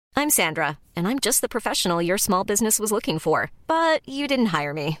I'm Sandra, and I'm just the professional your small business was looking for. But you didn't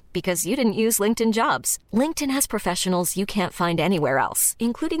hire me because you didn't use LinkedIn Jobs. LinkedIn has professionals you can't find anywhere else,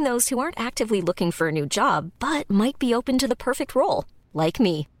 including those who aren't actively looking for a new job, but might be open to the perfect role, like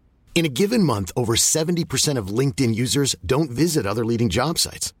me. In a given month, over 70% of LinkedIn users don't visit other leading job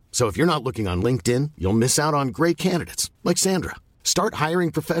sites. So if you're not looking on LinkedIn, you'll miss out on great candidates, like Sandra. Start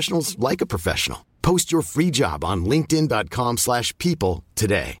hiring professionals like a professional. Post your free job on linkedin.com/people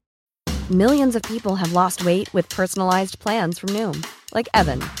today. Millions of people have lost weight with personalized plans from Noom. Like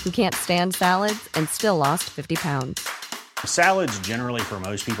Evan, who can't stand salads and still lost 50 pounds. Salads generally for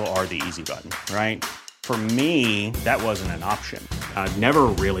most people are the easy button, right? For me, that wasn't an option. I never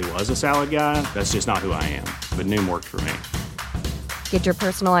really was a salad guy. That's just not who I am. But Noom worked for me. Get your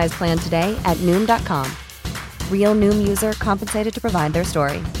personalized plan today at Noom.com. Real Noom user compensated to provide their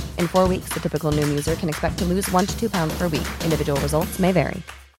story. In 4 weeks, the typical Noom user can expect to lose 1 to 2 pounds per week. Individual results may vary.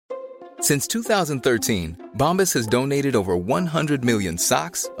 Since 2013, Bombas has donated over 100 million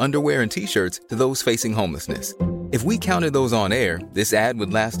socks, underwear, and T-shirts to those facing homelessness. If we counted those on air, this ad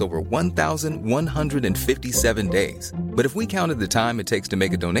would last over 1,157 days. But if we counted the time it takes to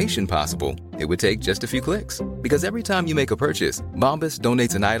make a donation possible, it would take just a few clicks. Because every time you make a purchase, Bombas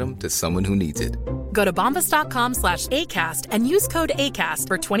donates an item to someone who needs it. Go to bombas.com/ACAST and use code ACAST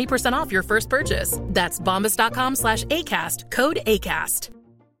for 20% off your first purchase. That's bombas.com/ACAST, code ACAST.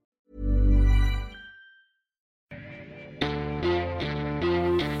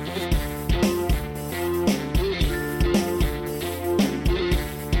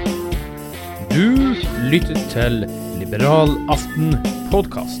 Du lytter til Liberal Aften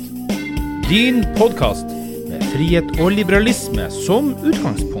podcast. Din podcast med frihet og liberalisme som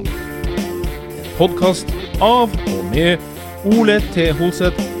utgangspunkt. En podcast av og med Ole T.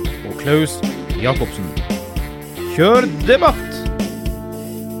 Holseth og Klaus Jakobsen. Kjør debatt!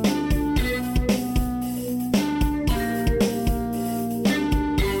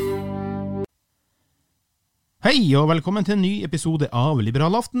 Hei og velkommen til en ny episode av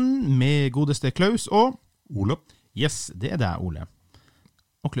Liberal Aften med godeste Klaus og Ole. Yes, det deg, Ole.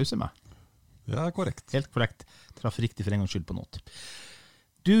 Og Klaus meg. Ja, korrekt. Helt korrekt. Traff riktig for en gangs skyld på noe.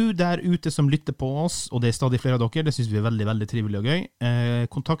 Du der ute som lytter på oss, og det stadig flere av dere, det synes vi veldig, veldig trivelig og gøy.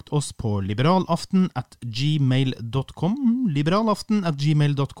 Kontakt oss på liberalaften@gmail.com,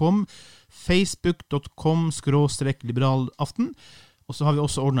 liberalaften@gmail.com, facebook.com/liberalaften. Og så har vi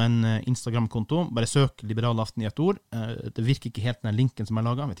også ordnet en Instagram-konto. Bare søk Liberalaften i et ord. Det virker ikke helt den linken som jeg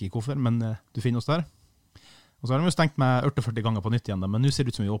laget. Jeg vet ikke hvorfor, men du finner oss der. Og så har de jo stengt meg 48 ganger på nytt igjen, men nå ser det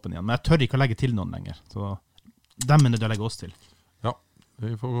ut som vi er åpne igjen. Men jeg tør ikke å legge til noen lenger. Så dem er det å legge oss til. Ja,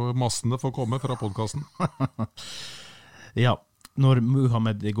 massene får komme fra podcasten. Ja, når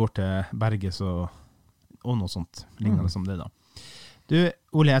Muhammed går til berget, så... Og noe sånt, lignende som det da. Du,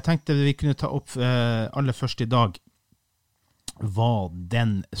 Ole, jeg tenkte vi kunne ta opp aller først i dag var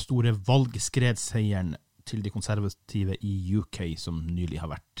den store valgskredseieren til de konservative i UK som nylig har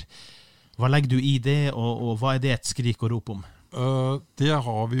vært. Hva legger du i det, og hva er det et skrik og rop om? Det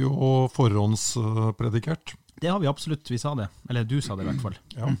har vi jo forhåndspredikert. Det har vi absolutt, vi sa det. Eller du sa det i hvert fall.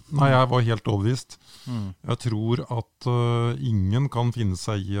 Ja. Nei, jeg var helt overbevist. Jeg tror at ingen kan finne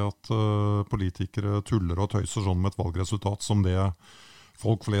seg i at politikere tuller og tøyser sånn med et valgresultat som det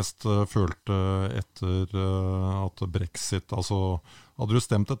folk flest følte etter at Brexit, altså hadde du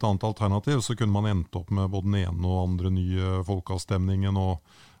stemt et annet alternativ, så kunne man endt opp med både den ene og andre nye folkeavstemningen og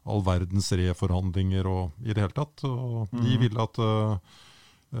all verdens reforhandlinger og i det hele tatt. Og de ville at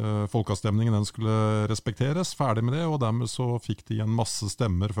folkeavstemningen den skulle respekteres, ferdig med det, og dermed så fikk de en masse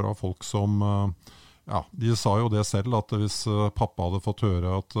stemmer fra folk som... Ja, de sa jo det selv, at hvis pappa hadde fått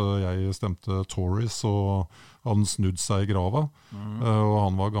høre at jeg stemte Tory, så hadde han snudd seg i grava, og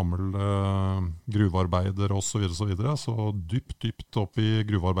han var gammel gruvearbeider og så videre, så dypt opp i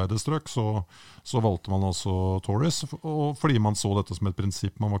gruvearbeiderstrøk, så valgte man altså Tories, fordi man så dette som et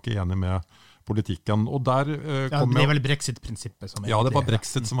prinsipp, man var ikke enig med politikken, og der kom det er vel Brexit-prinsippet som er ja, det var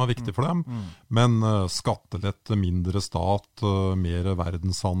Brexit som var viktig for dem, men skattelett, mindre stat, mer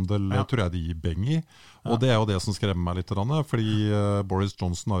verdenshandel, tror jeg de gir beng i, og det er jo det som skremmer meg litt, fordi Boris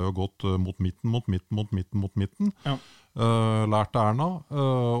Johnson har jo gått mot midten, lærte Erna,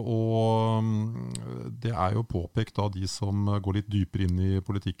 og det er jo påpekt av de som går litt dypere inn i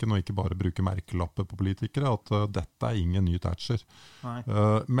politikken, og ikke bare bruker merkelapper på politikere, at dette er ingen ny Thatcher.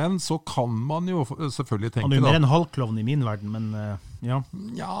 Men så kan man jo selvfølgelig tenke... Han er jo mer en halvklovn i min verden, men... Ja.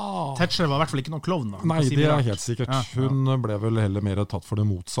 Thatcher var I hvert fall ikke noen klovn. Nei, det helt sikkert. Hun ble vel heller mer tatt for det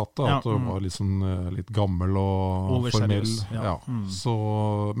motsatte, at hun var liksom litt gammel og formell. Så,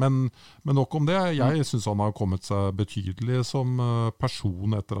 men nok om det. Jeg synes han har kommet seg betydelig som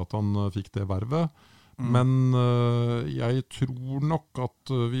person etter at han fikk det vervet. Men jeg tror nok at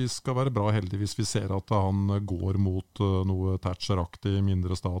vi skal være bra heldige hvis vi ser at han går mot noe Thatcher-aktig,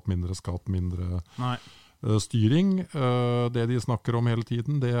 mindre stat, mindre skatt, mindre styring. Det de snakker om hele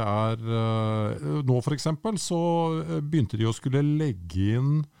tiden, det nå for eksempel så begynte de å skulle legge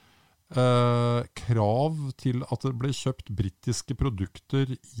inn krav til at det ble kjøpt britiske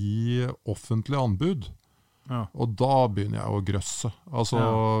produkter I offentlig anbud. Og da begynner jeg å grøsse.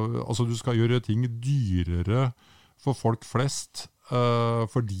 Altså du skal gjøre ting dyrere for folk flest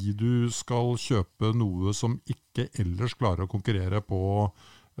fordi du skal kjøpe noe som ikke ellers klarer å konkurrere på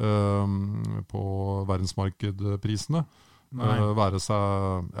verdensmarkedprisene. Være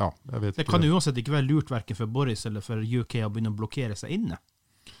seg, jeg vet ikke. Det kan jo uansett ikke være lurt hverken for Boris eller for UK å begynne å blokkere seg inne.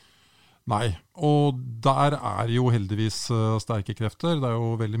 Nei, og der jo heldigvis sterke krefter. Det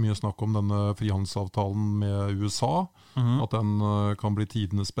jo veldig mye snakk om denne frihandelsavtalen med USA, at den kan bli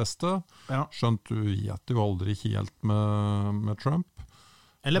tidenes beste. Skjønt du gjetter jo aldri helt med Trump.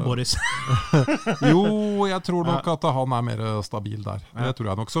 Eller Boris. Jo, jeg tror nok at han mer stabil der. Det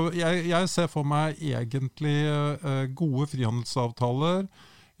tror jeg nok. Så jeg ser for meg egentlig gode frihandelsavtaler.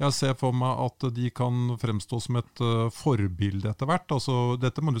 Jeg ser for meg at de kan fremstå som et forbilde etter hvert. Altså,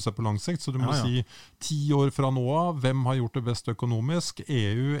 dette må du se på lang sikt, så du må si 10 år fra nå av, hvem har gjort det best økonomisk,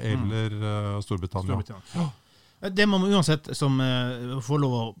 EU eller Storbritannia? Det må man uansett som får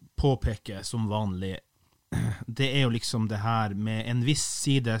lov å påpeke som vanlig, det jo liksom det her med en viss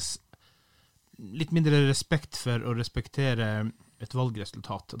sides litt mindre respekt for å respektere et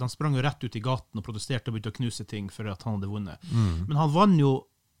valgresultat. De sprang jo rett ut I gaten og protesterte og begynte å knuse ting for at han hadde vunnet. Men han vann jo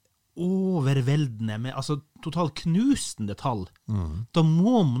overveldende med totalt knusende tall. Da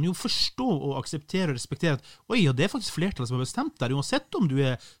må man jo forstå og akseptere og respektere at det faktisk flertallet som har bestemt der, uansett om du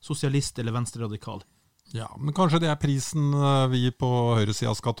sosialist eller venstreradikal. Ja, men kanskje det prisen vi på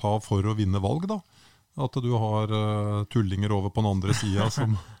høyresiden skal ta for å vinne valg da? At du har tullinger over på den andre siden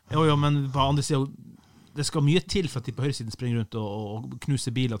som... jo, men på andre siden det skal mye til for at de på høyresiden springer rundt og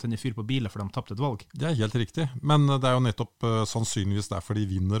knuser biler og tenner fyr på biler for de tappte et valg. Det helt riktig, men det jo nettopp sannsynligvis derfor de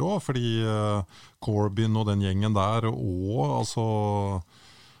vinner også, fordi Corbyn og den gjengen der, og altså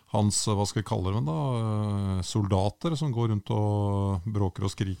hans, hva skal vi kalle dem da, soldater som går rundt og bråker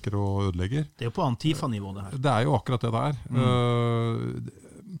og skriker og ødelegger. Det jo på Antifa-nivå det her. Det jo akkurat det der.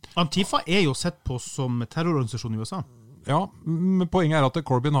 Antifa jo sett på som terrororganisasjon I USA. Ja, men poenget at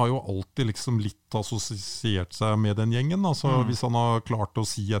Corbyn har jo alltid liksom litt assosiert seg med den gjengen. Altså hvis han har klart å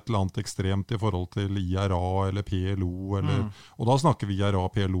si et eller annet ekstremt I forhold til IRA eller PLO, eller, og da snakker vi IRA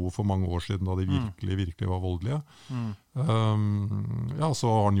og PLO for mange år siden da de virkelig var voldelige. Så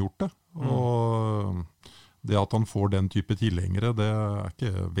har han gjort det. Og det at han får den type tilhengere, det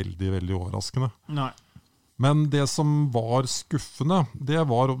ikke veldig, veldig overraskende. Nei. Men det som var skuffende, det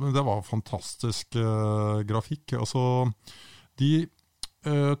var fantastisk grafikk. Altså, de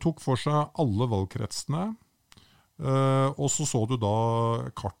tok for seg alle valgkretsene, og så du da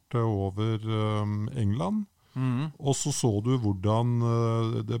kartet over England, og så du hvordan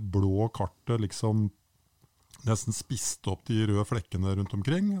det blå kartet liksom nesten spiste opp de røde flekkene rundt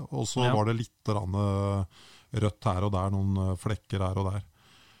omkring, og så var det litt rødt her og der, noen flekker her og der.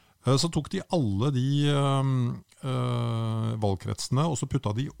 Så tok de alle de valgkretsene, og så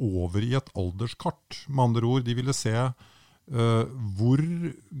puttet de over I et alderskart. Med andre ord, de ville se hvor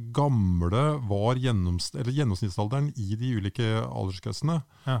gamle var gjennomsnittsalderen I de ulike alderskretsene.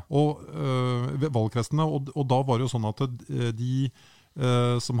 Og valgkretsene, og da var det jo sånn at de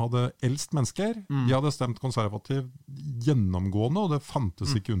som hadde eldst mennesker, de hadde stemt konservativt gjennomgående, og det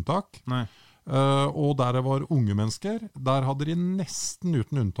fantes ikke unntak. Nei. Og der det var unge mennesker, der hadde de nesten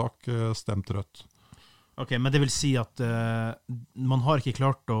uten unntak stemt rødt. Ok, men det vil si at man har ikke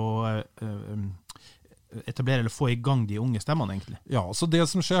klart å etablere eller få I gang de unge stemmene egentlig? Ja, så det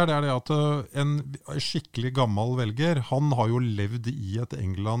som skjer det det at en skikkelig gammel velger, han har jo levd I et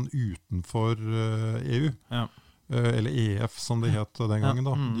England utenfor EU. Ja. Eller EF som det het den gangen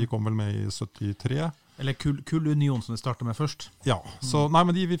da. De kom vel med I 73. Eller Kullunion som det startet med først. Ja, så, nei,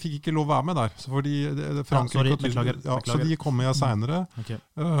 men vi fikk ikke lov å være med der. Fordi Frankrike beklager. Så de kom med senere. Okay.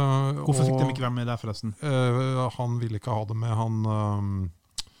 Hvorfor fikk de ikke være med der forresten? Han ville ikke ha det med,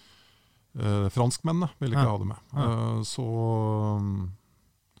 franskmennene ville ikke ha det med. Så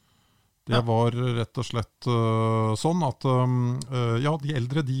Det var rett og slett sånn at de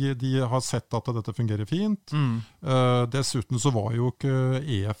eldre de har sett at dette fungerer fint. Dessuten så var jo ikke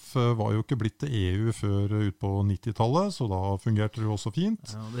EF var jo ikke blitt til EU før ut på 90-tallet, så da fungerte det jo også fint.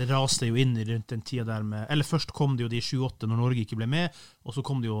 Ja, det raste jo inn rundt den tiden der med, eller først kom det jo de 7-8 når Norge ikke ble med, og så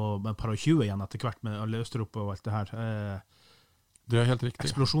kom det jo et par og 20 igjen etter hvert med alle Østeuropa og alt det her. Det er helt riktig.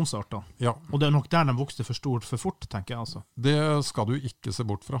 Eksplosjonsarter. Ja. Og det er nok der de vokste for fort, tenker jeg altså. Det skal du ikke se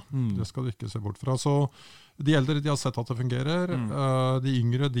bort fra. Det skal du ikke se bort fra. Så de eldre de har sett at det fungerer. De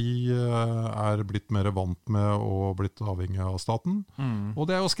yngre de er blitt mer vant med og blitt avhengig av staten. Og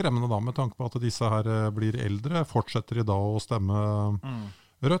det er jo skremmende da, med tanke på at disse her blir eldre, fortsetter i dag å stemme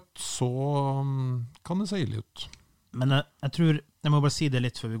rødt, så kan det se ille ut. Men jeg tror, jeg må bare si det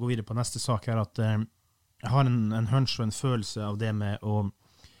litt før vi går videre på neste sak her, at jeg har en hunch og en følelse av det med å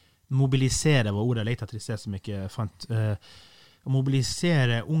mobilisere, var ordet jeg leter etter i sted som jeg ikke fant, å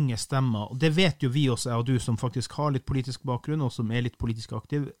mobilisere unge stemmer, og det vet jo vi også, jeg og du som faktisk har litt politisk bakgrunn, og som er litt politisk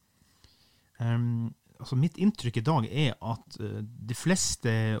aktiv. Altså mitt inntrykk i dag er at de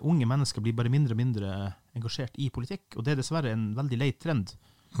fleste unge mennesker blir bare mindre og mindre engasjert i politikk, og det er dessverre en veldig lei trend.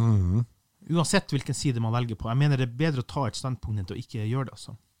 Uansett hvilken side man velger på. Jeg mener det er bedre å ta et standpunkt enn å ikke gjøre det,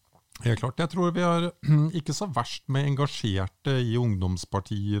 altså. Helt klart. Jeg tror vi er ikke så verst med engasjerte i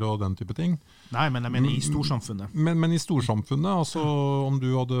ungdomspartier og den type ting. Nei, men jeg mener i storsamfunnet. Men i storsamfunnet, altså om du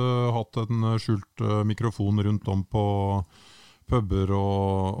hadde hatt en skjult mikrofon rundt om på puber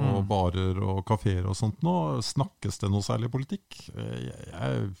og barer og kaféer og sånt nå, snakkes det noe særlig politikk?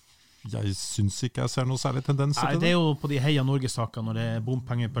 Jeg synes ikke jeg ser noe særlig tendenser til det. Det er jo på de Heia Norge-sakene når det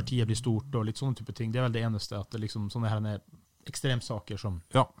bompengepartiet blir stort og litt sånne type ting. Det er vel det eneste, at det liksom sånne her er ekstremsaker som...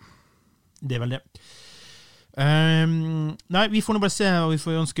 Ja. Det er vel det. Nei, vi får nå bare se, og vi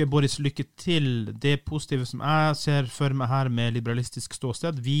får ønske Boris lykke til. Det positive som jeg ser for meg her med liberalistisk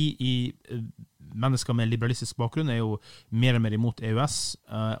ståsted, vi i mennesker med liberalistisk bakgrunn er jo mer og mer imot EØS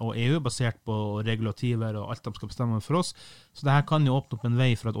og EU, basert på regulativer og alt de skal bestemme for oss. Så det her kan jo åpne opp en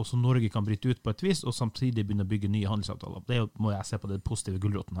vei for at også Norge kan bryte ut på et vis, og samtidig begynne å bygge nye handelsavtaler. Det må jeg se på det positive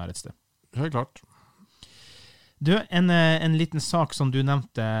gulroten her et sted. Helt klart. Du, en liten sak som du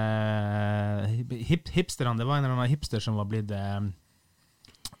nevnte, hipsterne, det var en eller annen hipster som var blitt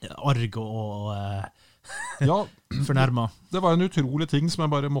arg og ja, fornærmet. Det var en utrolig ting som jeg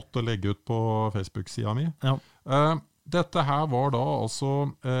bare måtte legge ut på Facebook-siden min. Ja. Dette her var da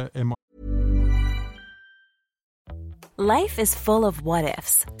altså Life is full of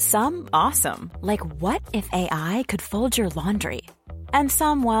what-ifs. Some awesome, like what if AI could fold your laundry? And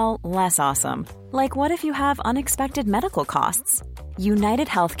some, well, less awesome. Like what if you have unexpected medical costs? United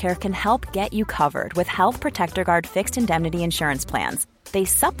Healthcare can help get you covered with Health Protector Guard fixed indemnity insurance plans. They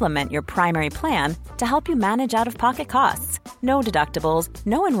supplement your primary plan to help you manage out-of-pocket costs. No deductibles,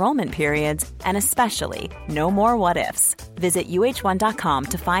 no enrollment periods, and especially no more what-ifs. Visit uh1.com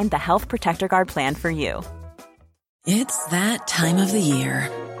to find the Health Protector Guard plan for you. It's that time of the year.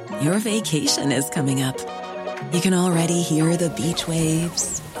 Your vacation is coming up. You can already hear the beach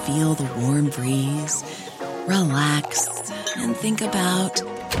waves, feel the warm breeze, relax, and think about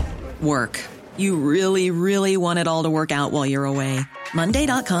work. You really, really want it all to work out while you're away.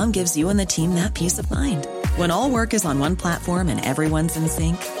 Monday.com gives you and the team that peace of mind. When all work is on one platform and everyone's in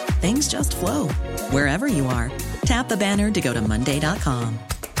sync, things just flow. Wherever you are, tap the banner to go to Monday.com.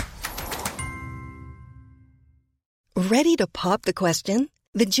 Ready to pop the question?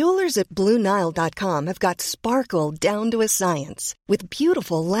 The jewelers at BlueNile.com have got sparkle down to a science with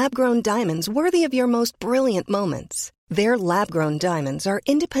beautiful lab-grown diamonds worthy of your most brilliant moments. Their lab-grown diamonds are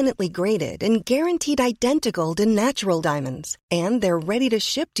independently graded and guaranteed identical to natural diamonds, and they're ready to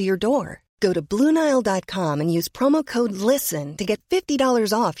ship to your door. Go to BlueNile.com and use promo code LISTEN to get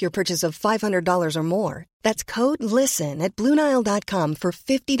 $50 off your purchase of $500 or more. That's code LISTEN at BlueNile.com for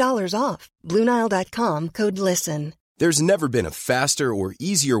 $50 off. BlueNile.com, code LISTEN. There's never been a faster or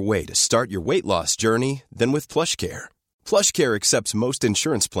easier way to start your weight loss journey than with PlushCare. PlushCare accepts most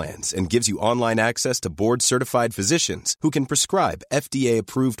insurance plans and gives you online access to board-certified physicians who can prescribe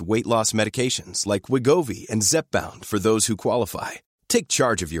FDA-approved weight loss medications like Wegovy and Zepbound for those who qualify. Take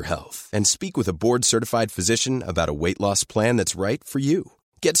charge of your health and speak with a board-certified physician about a weight loss plan that's right for you.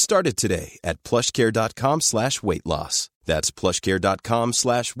 Get started today at plushcare.com/weightloss. That's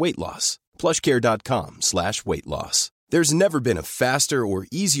plushcare.com/weightloss. plushcare.com/weightloss. There's never been a faster or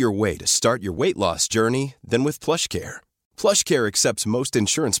easier way to start your weight loss journey than with PlushCare. PlushCare accepts most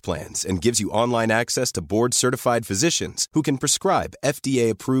insurance plans and gives you online access to board-certified physicians who can prescribe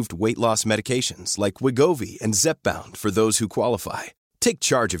FDA-approved weight loss medications like Wegovy and Zepbound for those who qualify. Take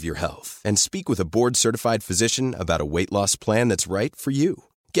charge of your health and speak with a board-certified physician about a weight loss plan that's right for you.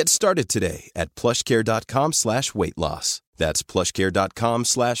 Get started today at plushcare.com/weight-loss. That's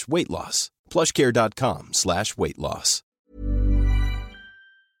plushcare.com/weight-loss. plushcare.com/weight-loss.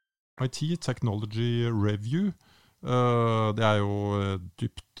 IT Technology Review, det jo et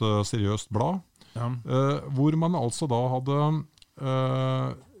dypt seriøst blad, hvor man altså da hadde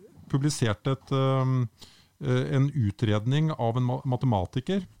publisert en utredning av en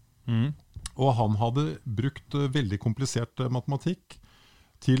matematiker, og han hadde brukt veldig komplisert matematikk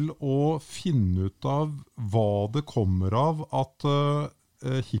til å finne ut av hva det kommer av at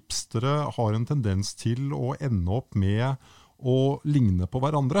hipstere har en tendens til å ende opp med å ligne på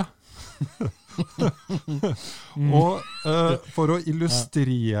hverandre. Og for å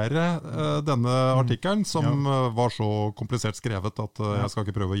illustrere denne artikkelen, som var så komplisert skrevet at jeg skal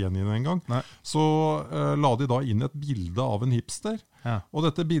ikke prøve å gjengi den en gang, så la de da inn et bilde av en hipster. Og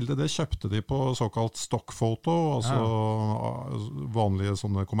dette bildet det kjøpte de på såkalt stockfoto, altså vanlige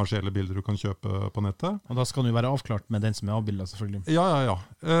sånne kommersielle bilder du kan kjøpe på nettet. Og da skal den jo være avklart med den som avbildet, selvfølgelig. Ja.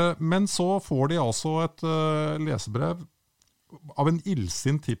 Men så får de altså et lesebrev av en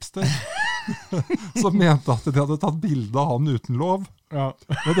illsint hipster som mente at de hadde tatt bilde av han uten lov.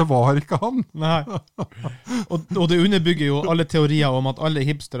 Men det var ikke han. Nei. Og det underbygger jo alle teorier om at alle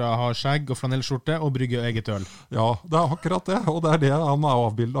hipstere har skjegg og flanellskjorte og brygger eget øl. Ja, det akkurat det, og det det han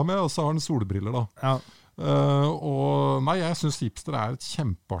avbildet med, og så har han solbriller da. Og nei, jeg synes hipster et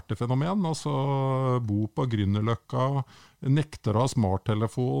kjempeartig fenomen. Altså, bo på Grünerløkka, nekter å ha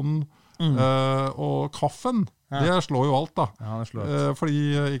smarttelefon, og kaffen. Det slår jo alt da. Ja, det slår alt.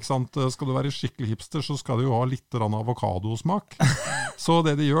 Fordi, ikke sant, skal du være skikkelig hipster, så skal du jo ha litt avokadosmak. Så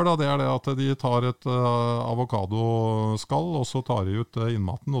det de gjør da, det det at de tar et avokadoskall, og så tar de ut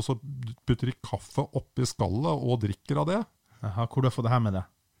innmaten, og så putter de kaffe oppi skallet og drikker av det. Aha, hvor har du fått det her med det?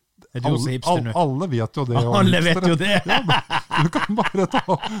 Du også hipster nå? Alle vet jo det. Alle vet jo det! Ja, du kan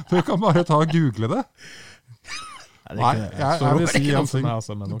bare ta og google det. Nei, jeg vil si en ting.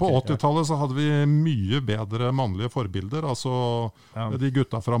 På 80-tallet så hadde vi mye bedre mannlige forbilder, altså de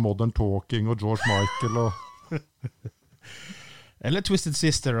gutta fra Modern Talking og George Michael og... Eller Twisted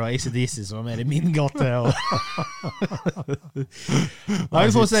Sister og AC/DC som mer i min gate. Nei,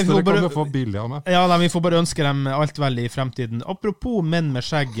 vi får bare ønske dem alt vel i fremtiden. Apropos menn med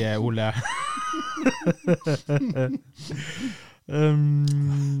skjegg, Ole.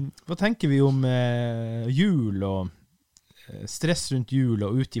 Hva tenker vi om jul og stress rundt jul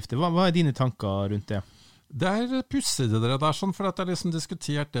og utgifter? Hva dine tanker rundt det? Det pussig det der, sånn, for at jeg liksom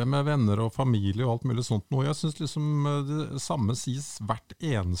diskutert det med venner og familie og alt mulig sånt nå. Jeg synes liksom det samme sies hvert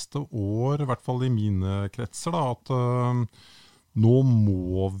eneste år, i hvert fall i mine kretser da, at nå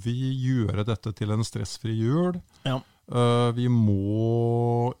må vi gjøre dette til en stressfri jul. Ja. Vi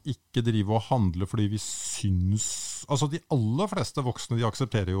må ikke drive og handle fordi vi syns... Altså de aller fleste voksne de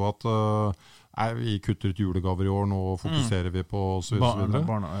aksepterer jo at vi kutter ut julegaver i år, nå fokuserer vi på så videre,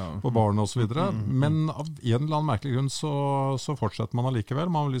 på barna og så videre. Men av en eller annen merkelig grunn så fortsetter man allikevel.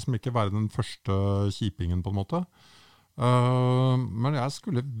 Man vil liksom ikke være den første kjipingen på en måte. Men jeg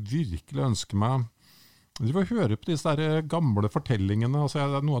skulle virkelig ønske meg... Du får høre på disse der gamle fortellingene, altså,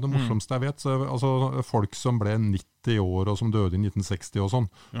 det noe av det morsomste jeg vet, altså, folk som ble 90 år og som døde i 1960 og sånn,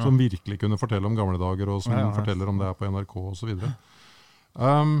 som virkelig kunne fortelle om gamle dager og som forteller om det på NRK og så videre.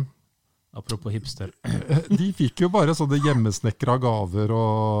 Apropos hipster. De fikk jo bare sånne hjemmesnekra gaver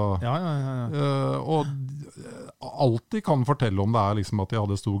og alt de kan fortelle om det liksom at de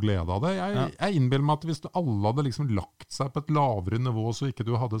hadde stor glede av det. Jeg innbiller meg at hvis alle hadde liksom lagt seg på et lavere nivå så ikke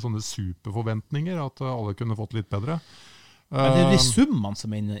du hadde sånne superforventninger, at alle kunne fått litt bedre. Men det de summene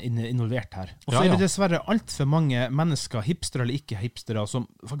som involvert her. Og så det dessverre alt for mange mennesker, hipstere eller ikke hipstere, som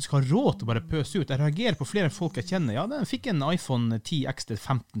faktisk har råd til å bare pøse ut. Jeg reagerer på flere folk jeg kjenner. Ja, den fikk en iPhone 10X til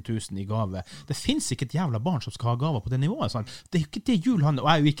 15 000 i gave. Det finnes ikke et jævla barn som skal ha gaver på det nivået. Sant? Det jo ikke det jul handler,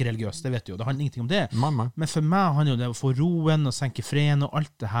 og jeg jo ikke religiøs, det vet du jo. Det handler ingenting om det. Men for meg handler det om å få roen og senke freden og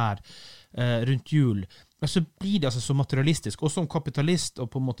alt det her rundt jul. Men så blir det altså så materialistisk, og som kapitalist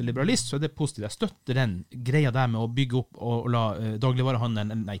og på en måte liberalist så det positivt. Jeg støtter den greia der med å bygge opp og la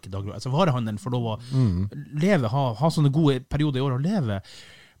dagligvarehandelen, nei ikke dagligvarehandelen, altså varehandelen få lov å leve, ha sånne gode perioder i år å leve.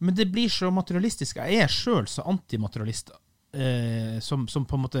 Men det blir så materialistisk. Jeg selv så antimaterialist, som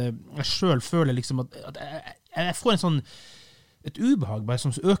på en måte, jeg selv føler liksom at jeg får en sånn et ubehag bare som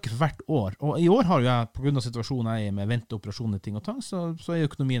øker for hvert år. Og i år har jeg, på grunn av situasjonen jeg med venteoperasjoner, ting og tang, så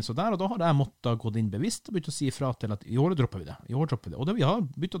økonomien så der, og da har jeg måttet gå inn bevisst og begynt å si ifra til at i år dropper vi det. Og det vi har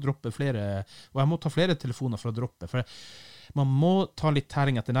begynt å droppe flere, og jeg må ta flere telefoner for å droppe, for man må ta litt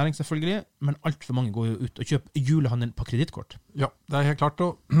tæring etter næring selvfølgelig, men alt for mange går jo ut og kjøper julehandel på kredittkort. Ja, det helt klart,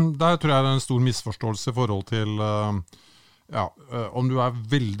 og der tror jeg det en stor misforståelse i forhold til om du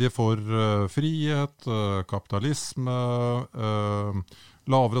veldig for frihet, kapitalisme,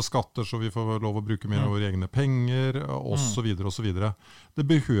 lavere skatter så vi får lov å bruke mer av våre egne penger, og så videre og så videre. Det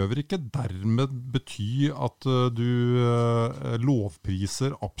behøver ikke dermed bety at du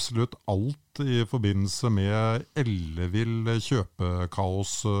lovpriser absolutt alt i forbindelse med ellevill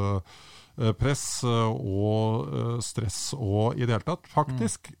kjøpekaos, press og stress og i det hele tatt.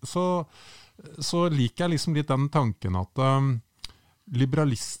 Faktisk så liker jeg liksom litt den tanken at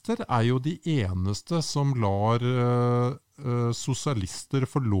liberalister jo de eneste som lar sosialister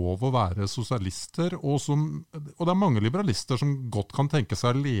få lov å være sosialister, og det mange liberalister som godt kan tenke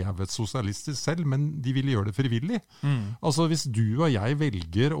seg å leve et sosialistisk selv, men de vil gjøre det frivillig. Altså hvis du og jeg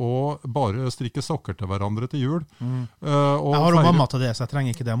velger å bare strikke sokker til hverandre til jul jeg har jo mamma til det, så jeg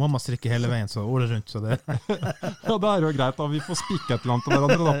trenger ikke det. Mamma strikker hele veien, så året rundt, så det ja, det jo greit da, vi får spikke et eller annet til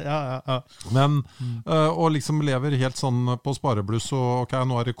hverandre da. ja. Men, og liksom lever helt sånn på sparebluss, og ok,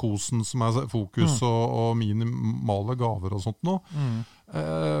 nå det kosen som fokus, og minimale gaver og sånt nå.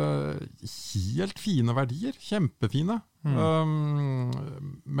 Helt fine verdier, kjempefine.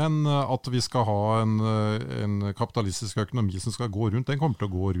 Men at vi skal ha en kapitalistisk økonomi som skal gå rundt, den kommer til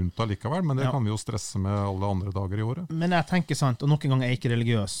å gå rundt allikevel, men det kan vi jo stresse med alle andre dager i året. Men jeg tenker sant, og noen ganger jeg ikke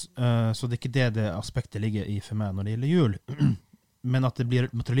religiøs, så det ikke det aspektet ligger i for meg når det gjelder jul, men at det blir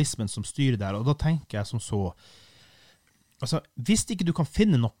materialismen som styrer der, og da tenker jeg som så, altså, hvis ikke du kan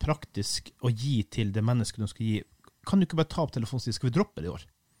finne noe praktisk å gi til det mennesket du skal gi, kan du ikke bare ta opp telefonen og si, skal vi droppe det i år?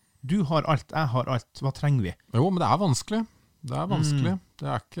 Du har alt, jeg har alt, hva trenger vi? Jo, men det vanskelig. Det vanskelig. Det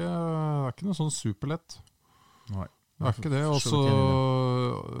ikke noe sånn superlett. Nei. Det ikke det. Også,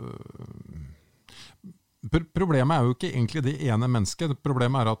 problemet jo ikke egentlig det ene mennesket.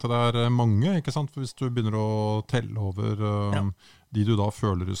 Problemet at det mange, ikke sant? For hvis du begynner å telle over de du da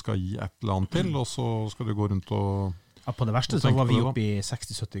føler du skal gi et eller annet til, og så skal du gå rundt og ja, på det verste så var vi oppe i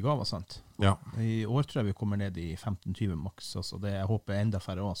 60-70 gaver, sant? Ja. I år tror jeg vi kommer ned i 15-20 maks, altså det jeg håper enda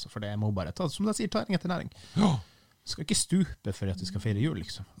færre også, for det må bare ta, som de sier, tæring etter næring. Ja. Skal ikke stupe for at vi skal feire jul,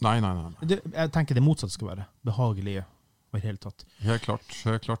 liksom. Nei. Jeg tenker det motsatte skal være, behagelige og i hele tatt. Helt klart.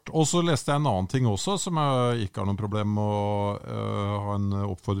 Og så leste jeg en annen ting også, som jeg ikke har noen problem med å ha en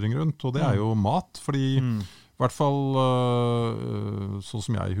oppfordring rundt, og det jo mat, fordi i hvert fall, sånn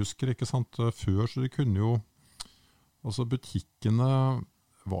som jeg husker, ikke sant, før så de kunne jo altså butikkene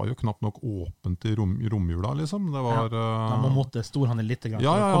var jo knapt nok åpent i romjula, liksom. Det var... man måtte storhandle litt.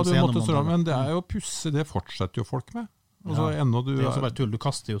 Ja, du måtte storhandle, men det jo pussig, det fortsetter jo folk med. Altså, det jo så bare tull, du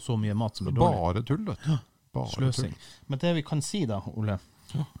kaster jo så mye mat som blir dårlig. Bare tull, vet du. Bare sløsing. Tull. Men det vi kan si da, Ole...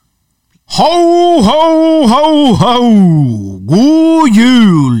 Ho, ho, ho, ho! God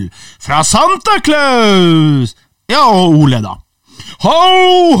jul fra Santa Claus! Ja, og Ole da. Ho,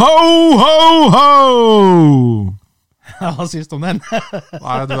 ho, ho, ho! Hva synes du om den?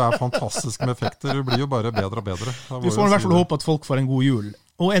 Nei, du fantastisk med effekter. Du blir jo bare bedre og bedre. Du får i hvert fall håpe at folk får en god jul,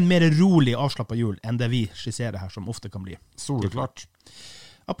 og en mer rolig avslappet jul enn det vi skisserer her, som ofte kan bli. Soleklart.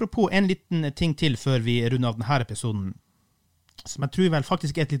 Apropos en liten ting til før vi runder av denne episoden, som jeg tror vel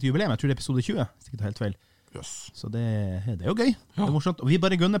faktisk et litt jubileum. Jeg tror det episode 20, sikkert helt feil. Yes. Så det jo gøy. Det morsomt. Og vi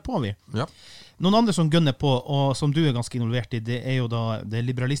bare gønner på, vi. Ja. Noen andre som gønner på, og som du ganske involvert i, det jo da det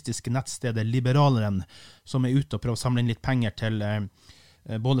liberalistiske nettstedet Liberaleren, som ute og prøver å samle inn litt penger til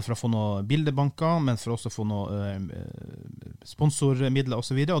både for å få noen bildebanker, men for også å få noen sponsormidler og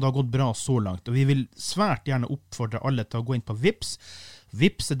så videre, og det har gått bra så langt. Og vi vil svært gjerne oppfordre alle til å gå inn på Vipps.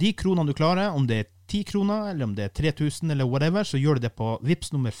 Vipps de kronene du klarer, om det 10 kroner, eller om det 3000, eller whatever, så gjør du det på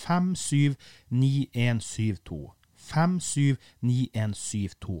Vipps nummer 579172.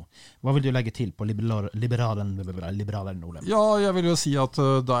 579172. Hva vil du legge til på liberalen, Ole? Ja, jeg vil jo si at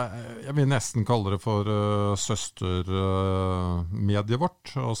jeg vil nesten kalle det for søstermediet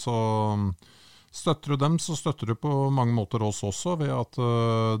vårt. Altså, støtter du dem, så støtter du på mange måter oss også, ved at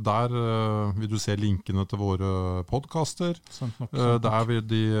der vil du se linkene til våre podcaster. Der vil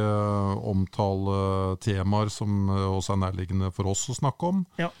de omtale temaer som også nærliggende for oss å snakke om.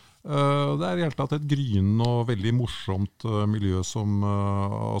 Ja. Det i hele tatt et gryende og veldig morsomt miljø som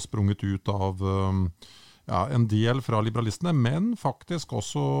har sprunget ut av en del fra liberalistene, men faktisk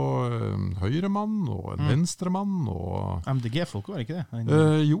også en høyremann og en venstremann. Og MDG-folk, var det ikke det?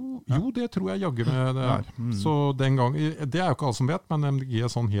 Jo, det tror jeg jagger med det her. Så den gang, det jo ikke alle som vet, men MDG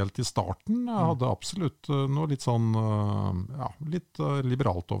sånn helt i starten hadde absolutt noe litt sånn, litt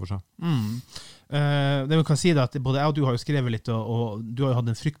liberalt over seg. Det vi kan si da, at både jeg og du har jo skrevet litt, og du har jo hatt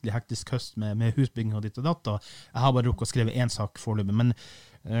en fryktelig hektisk høst med husbygging og ditt og datt, og jeg har bare rukket å skrive en sak foreløpig, men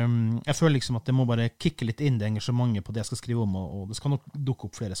jeg føler liksom at det må bare kikke litt inn det engasjementet på det jeg skal skrive om, og det skal nok dukke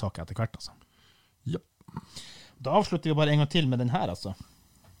opp flere saker etter hvert, altså. Ja. Da avslutter vi bare en gang til med den her, altså.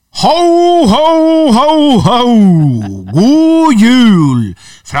 Ho, ho, ho, ho! God jul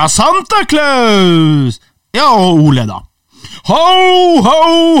fra Santa Claus! Ja, og Ole da. Ho, ho,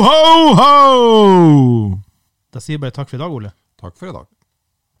 ho, ho! Da sier jeg bare takk for i dag, Ole. Takk for i dag.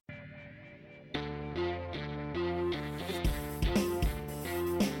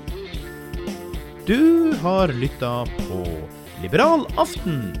 Du har lyttet på Liberal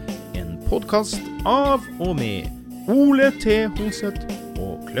Aften, en podcast av og med Ole T. Hoseth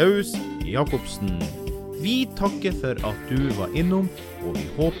og Klaus Jakobsen. Vi takker for at du var innom, og vi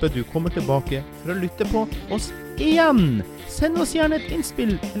håper du kommer tilbake for å lytte på oss igjen. Send oss gjerne et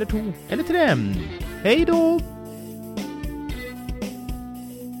innspill, eller 2, eller 3. Hei då!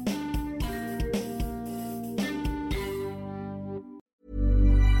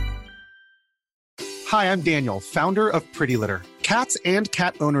 Hi, I'm Daniel, founder of Pretty Litter. Cats and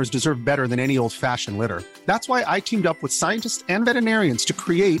cat owners deserve better than any old-fashioned litter. That's why I teamed up with scientists and veterinarians to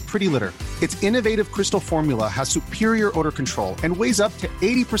create Pretty Litter. Its innovative crystal formula has superior odor control and weighs up to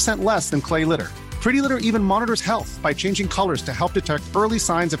 80% less than clay litter. Pretty Litter even monitors health by changing colors to help detect early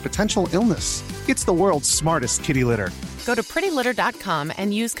signs of potential illness. It's the world's smartest kitty litter. Go to prettylitter.com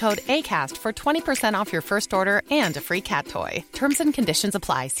and use code ACAST for 20% off your first order and a free cat toy. Terms and conditions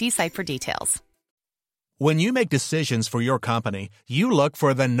apply. See site for details. When you make decisions for your company, you look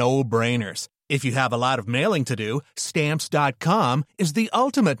for the no-brainers. If you have a lot of mailing to do, Stamps.com is the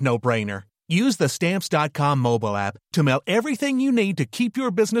ultimate no-brainer. Use the Stamps.com mobile app to mail everything you need to keep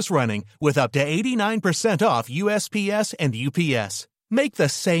your business running with up to 89% off USPS and UPS. Make the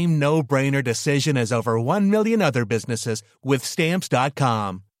same no-brainer decision as over 1 million other businesses with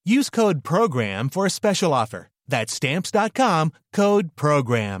Stamps.com. Use code PROGRAM for a special offer. That's Stamps.com, code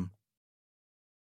PROGRAM.